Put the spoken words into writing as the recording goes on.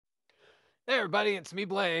Hey everybody, it's me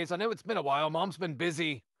Blaze. I know it's been a while. Mom's been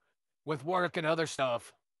busy with work and other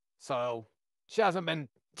stuff. So she hasn't been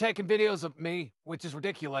taking videos of me, which is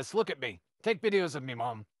ridiculous. Look at me. Take videos of me,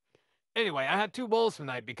 Mom. Anyway, I had two bowls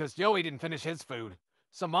tonight because Joey didn't finish his food.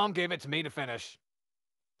 So Mom gave it to me to finish.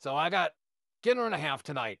 So I got dinner and a half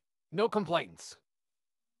tonight. No complaints.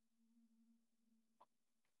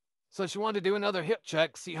 So she wanted to do another hip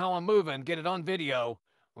check, see how I'm moving, get it on video.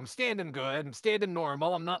 I'm standing good. I'm standing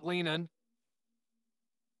normal. I'm not leaning.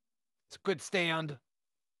 It's a good stand.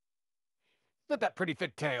 Look at that pretty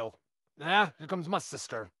thick tail. Ah, here comes my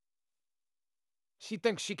sister. She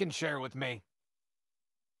thinks she can share with me.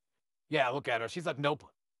 Yeah, look at her. She's like, nope.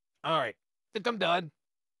 All right. Think I'm done.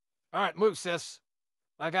 All right, move, sis.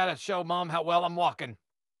 I gotta show mom how well I'm walking.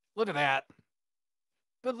 Look at that.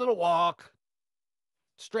 Good little walk.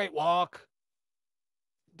 Straight walk.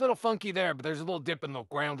 Little funky there, but there's a little dip in the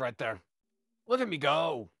ground right there. Look at me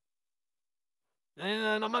go.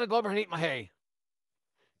 And I'm gonna go over and eat my hay.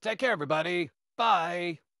 Take care, everybody.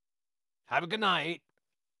 Bye. Have a good night.